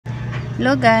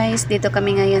Hello guys, dito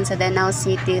kami ngayon sa Danao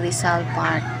City, Rizal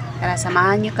Park. Tara,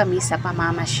 samahan nyo kami sa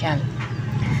pamamasyal.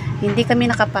 Hindi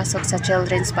kami nakapasok sa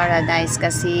Children's Paradise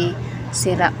kasi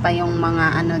sira pa yung mga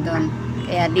ano doon.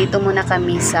 Kaya dito muna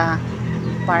kami sa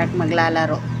park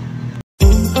maglalaro.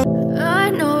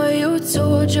 I know you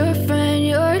told your friend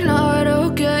you're not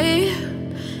okay,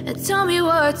 and tell me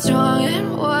what's wrong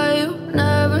and why you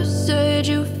never said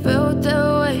you felt that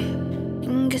way.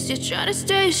 Guess you're trying to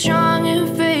stay strong and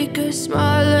fake a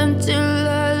smile until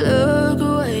I look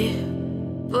away.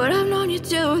 But I've known you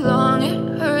too long, it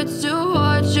hurts to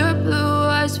watch your blue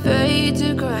eyes fade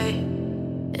to gray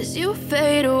as you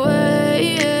fade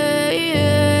away,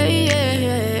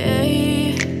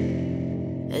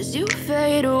 as you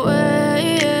fade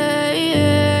away.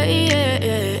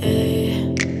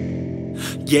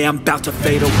 Yeah, I'm about to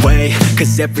fade away,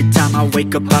 cause every time I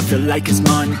wake up I feel like it's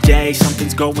Monday.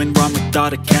 Something's going wrong with all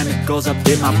the chemicals up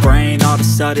in my brain. All of a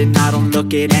sudden I don't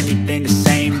look at anything the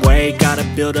same way. Got a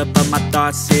build up of my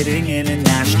thoughts sitting in an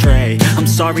ashtray. I'm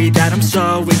sorry that I'm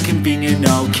so inconvenient,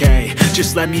 okay.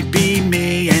 Just let me be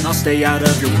me and I'll stay out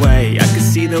of your way. I can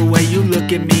see the way you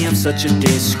look at me, I'm such a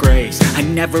disgrace. I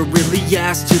never really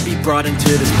asked to be brought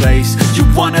into this place. You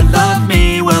wanna love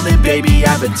me? Well then baby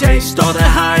I have a taste. All the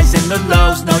highs and the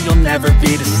lows, no, you'll never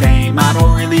be the same. I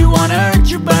don't really wanna hurt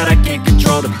you, but I can't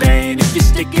control the pain. If you're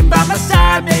sticking by my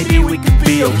side, maybe we could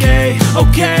be okay.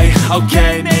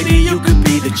 Okay, maybe you could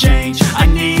be the change I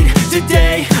need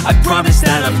today. I promise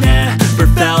that I've never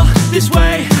felt this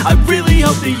way. I really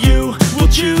hope that you will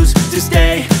choose to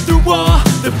stay through all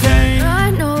the pain.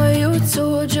 I know you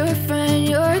told your friend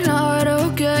you're not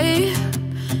okay,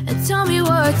 and tell me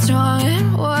what's wrong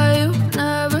and why you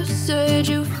never said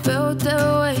you felt that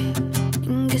way.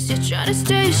 Guess you're trying to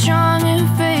stay strong and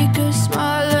fake a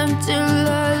smile until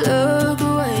I look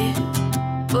away.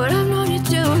 But I've known you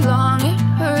too long, it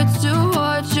hurts to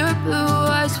watch your blue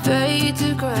eyes fade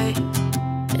to gray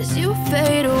as you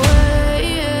fade away,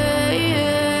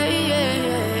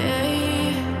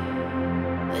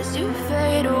 as you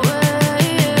fade away,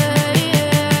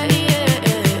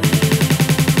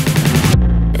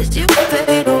 as you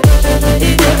fade away.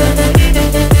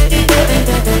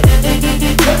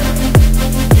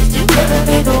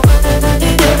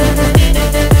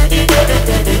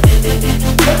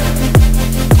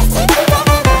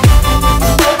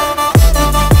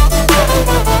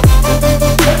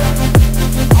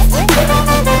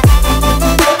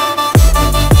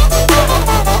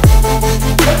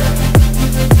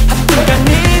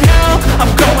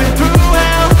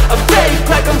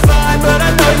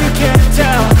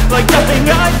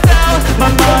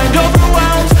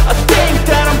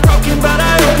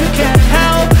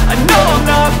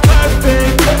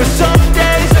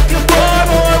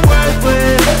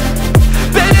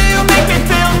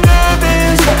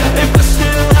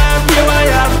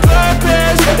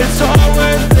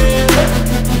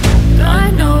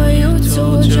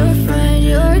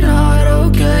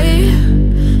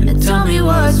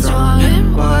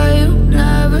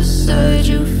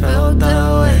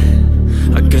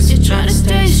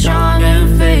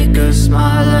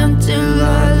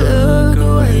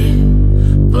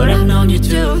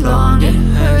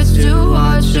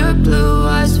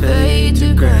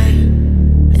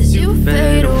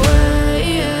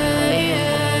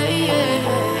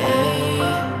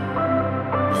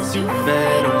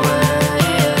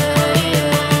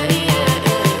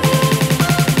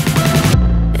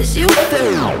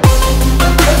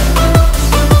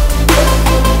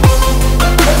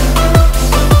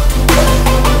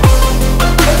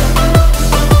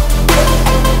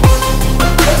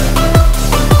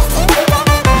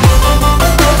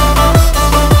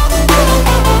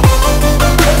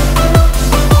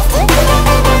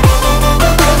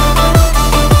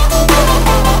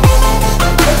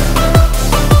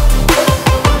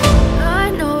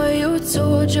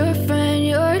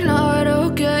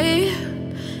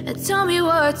 Tell me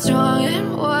what's wrong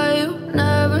and why you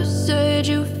never said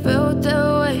you felt that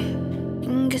way.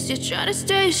 Guess you're trying to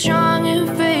stay strong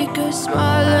and fake a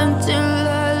smile until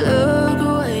I look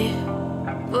away.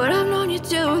 But I've known you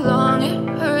too long, it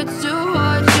hurts to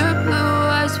watch your blue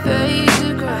eyes fade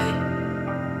to gray.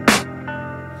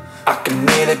 I can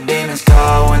hear the demons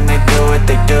call when they do what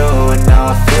they do, and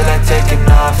now I feel like taking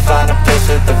off, find a place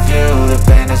with a view. The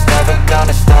pain is never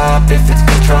gonna stop if it's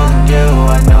controlling you.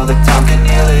 I know that time can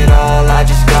heal it all, I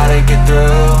just gotta get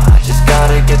through. I just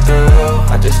gotta get through,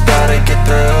 I just gotta get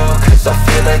through. Cause I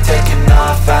feel like taking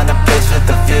off, find a place with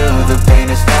a view. The pain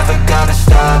is never gonna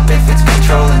stop if it's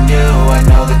controlling you. I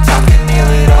know that time can heal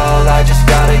it all, I just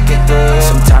gotta get through.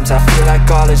 Sometimes I feel like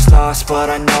all is lost, but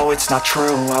I know it's not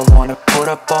true. I wanna put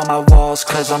up all my walls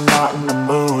cause I'm not in the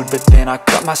mood, but then I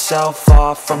cut myself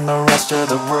off from the rest of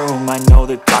the room. I know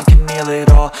that time can heal it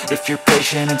all if you're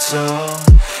patient and soon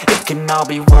it can all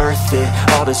be worth it,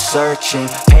 all the searching.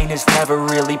 Pain is never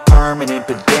really permanent,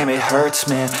 but damn it hurts,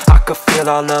 man. I could feel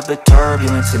all of the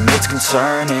turbulence and it's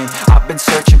concerning. I've been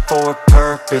searching for a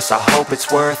purpose, I hope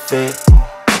it's worth it.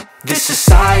 This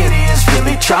society is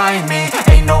really trying me.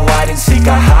 Ain't no hide and seek,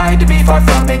 I hide to be far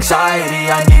from anxiety.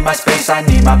 I need my space, I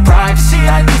need my privacy,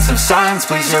 I need some silence,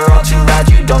 please. You're all too loud,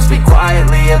 you don't speak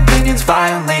quietly. Opinions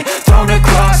violently thrown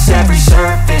across every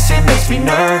surface, it makes me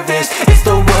nervous. Is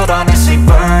the world honestly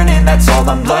burning? That's all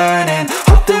I'm learning.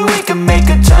 Hope that we can make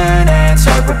a turn and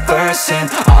start reversing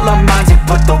all our minds and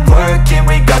put the work in.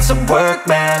 We got some work,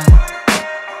 man.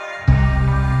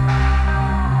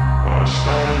 I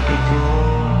started to do.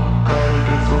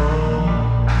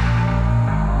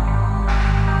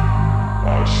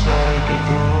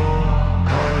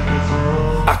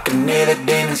 I can hear the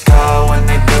demons call when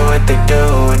they do what they do,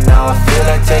 and now I feel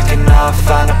like taking off,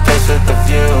 find a place with a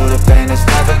view. The pain is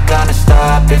never gonna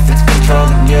stop if it's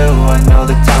controlling you. I know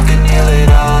that time can heal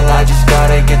it all, I just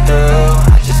gotta get through.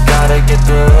 I just gotta get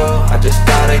through, I just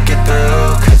gotta get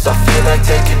through. Cause I feel like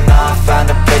taking off, find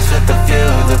a place with a view.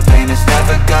 The pain is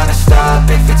never gonna stop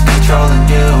if it's controlling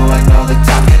you. I know that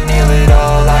time can heal it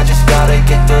all, I just gotta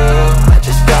get through. I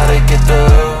just gotta get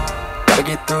through. Gotta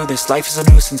get through this, life is a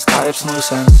nuisance, tie up some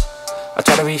loose ends. I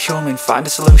try to be human, find a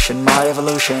solution, my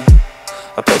evolution.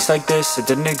 A place like this, it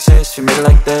didn't exist, we made it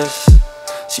like this.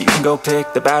 So you can go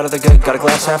pick the bad or the good, got a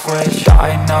glass halfway.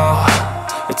 I know,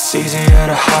 it's easier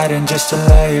to hide than just to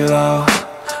lay low.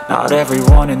 Not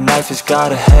everyone in life has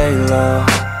got a halo.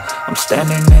 I'm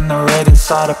standing in the red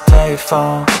inside a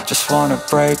payphone, just wanna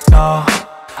break, no.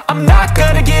 I'm not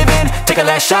gonna give in, take a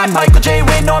last shot, Michael J.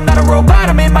 Win. No, I'm not a robot,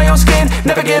 I'm in my own skin.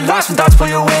 Never get lost when thoughts pull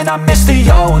you in. I miss the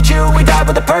old you, we died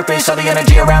with a purpose. All the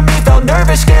energy around me felt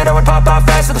nervous, scared I would pop out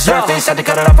fast to the surface. Had to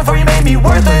cut it off before you made me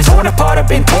worthless. Torn apart, I've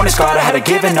been torn and scarred. I had a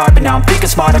given art, but now I'm thinking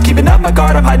smart. I'm keeping up my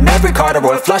guard, I'm hiding every card. A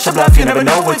royal flush of love, you never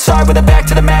know what's hard. With a back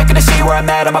to the mat, gonna see where I'm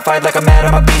at. I'ma fight like I'm mad,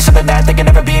 I'ma be something that they can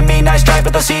never be me. Nice try,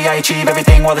 but they'll see I achieve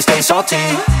everything while they stay salty.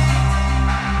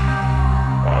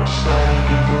 I started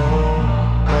to go.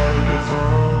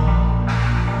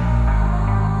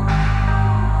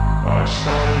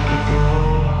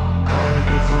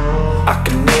 I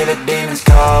can hear the demons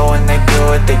call when they do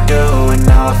what they do, and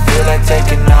now I feel like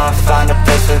taking off, find a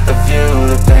place with a view.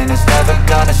 The pain is never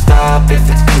gonna stop if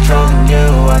it's controlling you.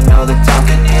 I know that time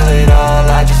can heal it all,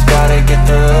 I just gotta get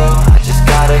through. I just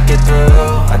gotta get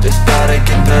through, I just gotta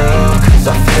get through. Cause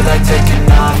I feel like taking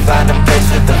off, find a place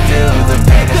with a view. The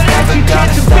pain is never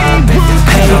gonna stop if it's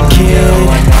controlling you.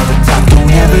 I know that time can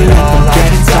heal it all, I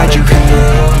just gotta get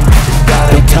through.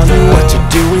 They'll tell you what to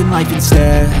do in life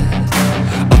instead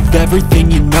of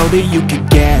everything you know that you could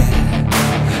get.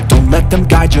 Don't let them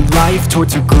guide your life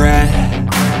towards regret.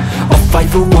 I'll fight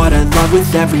for what I love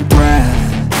with every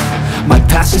breath. My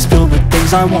past is filled with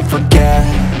things I won't forget.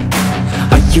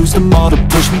 I use them all to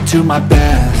push me to my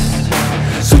best.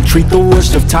 So treat the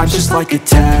worst of times just like a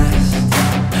test.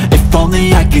 If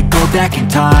only I could go back in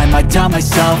time, I'd tell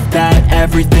myself that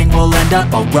everything will end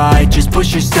up alright. Just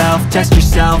push yourself, test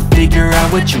yourself, figure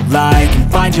out what you like,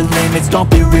 and find your limits, don't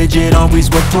be rigid, always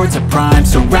work towards a prime.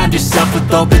 Surround yourself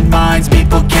with open minds,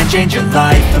 people can change your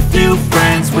life. A few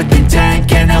friends with intent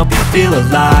can help you feel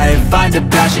alive. Find a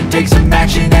passion, take some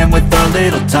action, and with a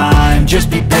little time, just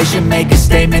be patient, make a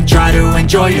statement, try to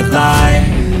enjoy your life.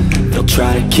 They'll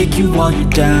try to kick you while you're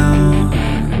down,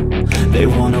 they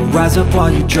wanna rise up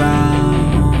while you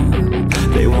drown.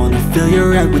 They wanna fill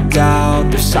your head with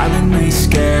doubt. They're silently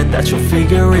scared that you'll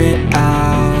figure it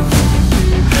out.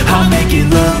 I'll make it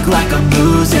look like I'm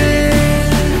losing,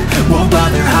 won't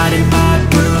bother hiding my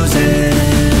bruises.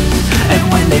 And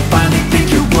when they finally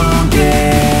think you're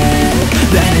wounded,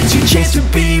 then it's your chance to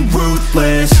be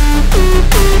ruthless.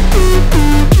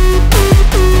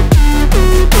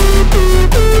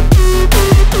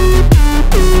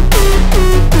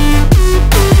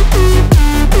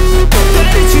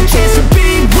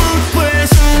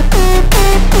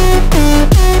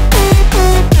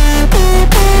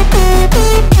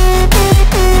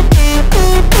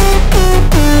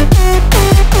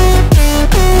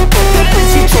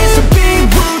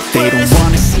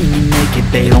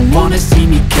 They don't wanna see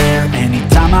me care.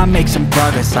 Anytime I make some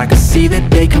progress, I can see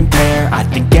that they compare. I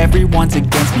think everyone's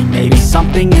against me, maybe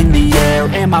something in the air.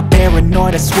 Am I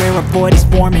paranoid? I swear a void is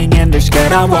forming and they're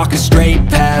scared. I walk a straight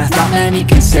path, not many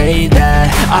can say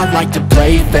that. I like to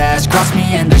play fast, cross me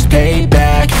and there's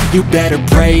payback. You better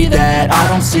pray that I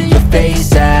don't see your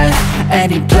face at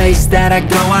any place that I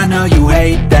go. I know you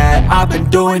hate that. I've been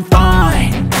doing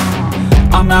fine,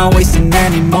 I'm not wasting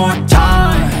any more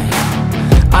time.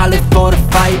 I live for the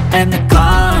fight and the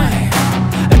climb,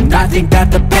 and I think that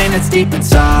the pain that's deep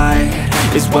inside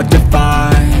is what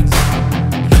defines.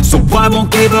 So I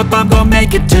won't give up, I'm gonna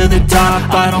make it to the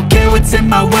top. I don't care what's in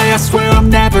my way, I swear I'm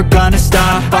never gonna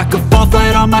stop. I could fall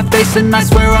flat on my face and I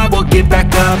swear I will get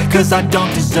back up, cause I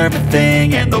don't deserve a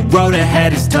thing and the road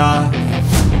ahead is tough.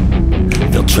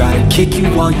 They'll try to kick you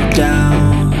while you're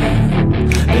down,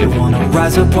 they wanna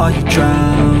rise up while you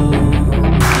drown.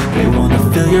 They wanna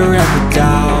fill your head with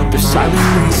doubt, they're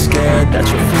silently scared that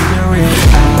you'll figure it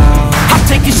out. I'm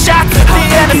taking shots at the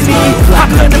enemy,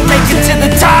 I'm gonna make it to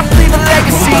the top, leave a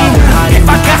legacy. If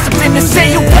I got something to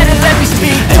say, you better let me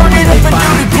speak. Turn it up a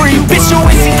new degree, bitch, you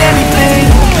ain't seen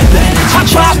anything.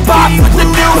 I pop with the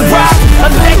new rock,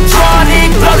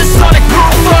 electronic, blow the sonic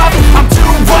groove up. I'm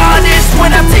too honest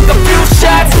when I take a few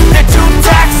shots, they're too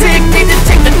toxic, need to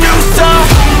take the new stuff.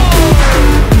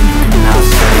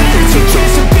 There's a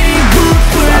chance of being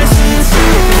ruthless.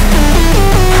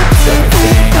 It's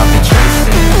everything I've been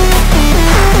chasing,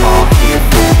 all here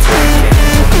for the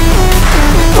taking.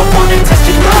 Don't wanna test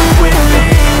your luck with me,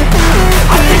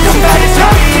 I think I'm bad as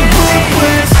being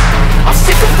ruthless. I'm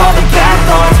sick of all the bad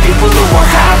thoughts, people who are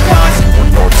have-nots.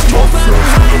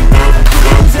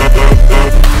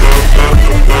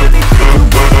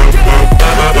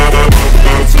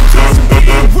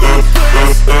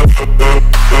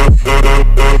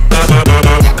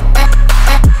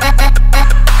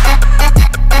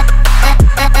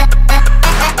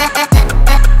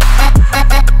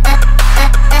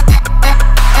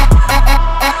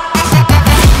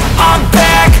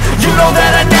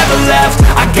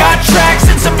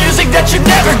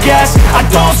 I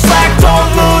don't slack, don't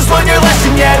lose, learn your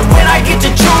lesson yet. When I get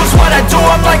to choose what I do,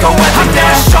 I'm like a weapon. I'm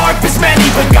not sharp as many,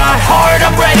 but got hard.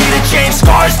 I'm ready to change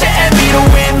scars to envy, to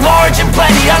win large and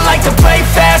plenty. I like to play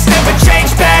fast, never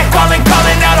change back. Calling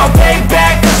out, I'll pay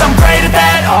back, cause I'm great at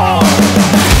that. Oh,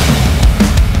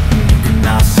 you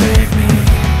cannot save me,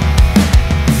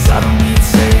 cause I don't need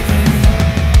saving.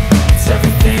 It's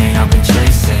everything I've been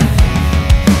chasing,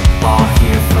 all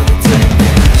here for the taking.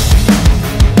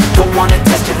 Don't wanna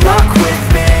test your luck with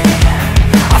me,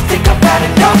 I think I've had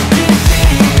enough giving.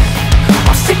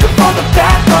 I'm sick of all the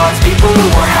bad thoughts, people who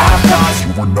are have-nots.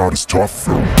 You are not as tough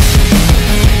though.